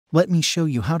Let me show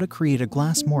you how to create a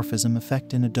glass morphism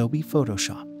effect in Adobe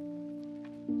Photoshop.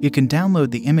 You can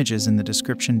download the images in the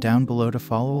description down below to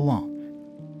follow along.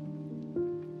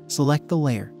 Select the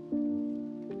layer.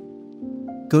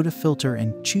 Go to Filter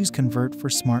and choose Convert for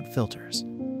Smart Filters.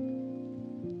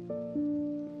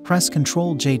 Press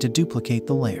Ctrl J to duplicate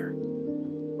the layer.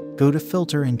 Go to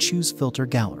Filter and choose Filter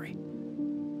Gallery.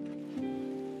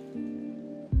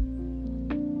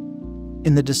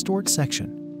 In the Distort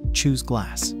section, choose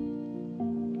Glass.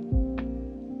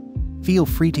 Feel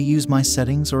free to use my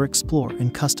settings or explore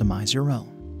and customize your own.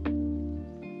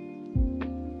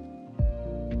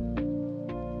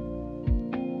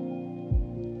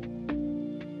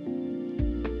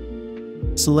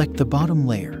 Select the bottom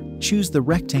layer, choose the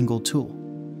rectangle tool,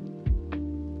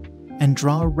 and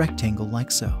draw a rectangle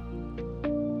like so.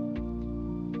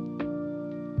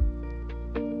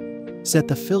 Set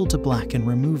the fill to black and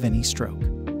remove any stroke.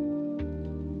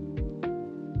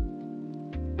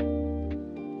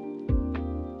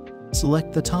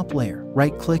 Select the top layer,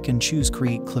 right-click and choose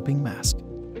Create Clipping Mask.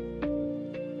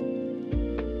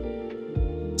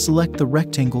 Select the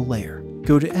rectangle layer,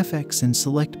 go to FX and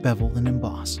select Bevel and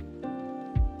Emboss.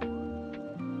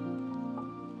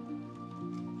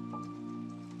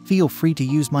 Feel free to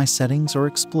use my settings or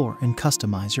explore and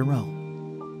customize your own.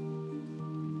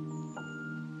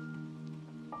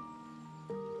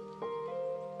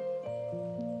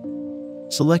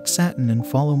 Select Satin and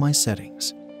follow my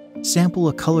settings. Sample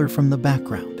a color from the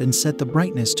background and set the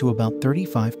brightness to about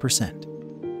 35%.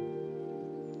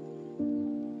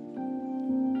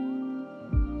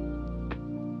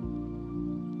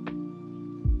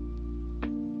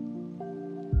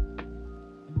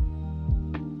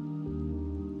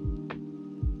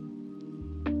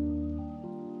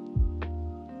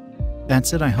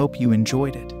 That's it. I hope you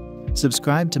enjoyed it.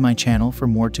 Subscribe to my channel for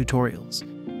more tutorials.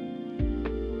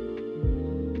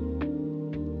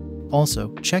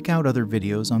 Also, check out other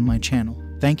videos on my channel.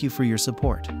 Thank you for your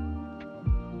support.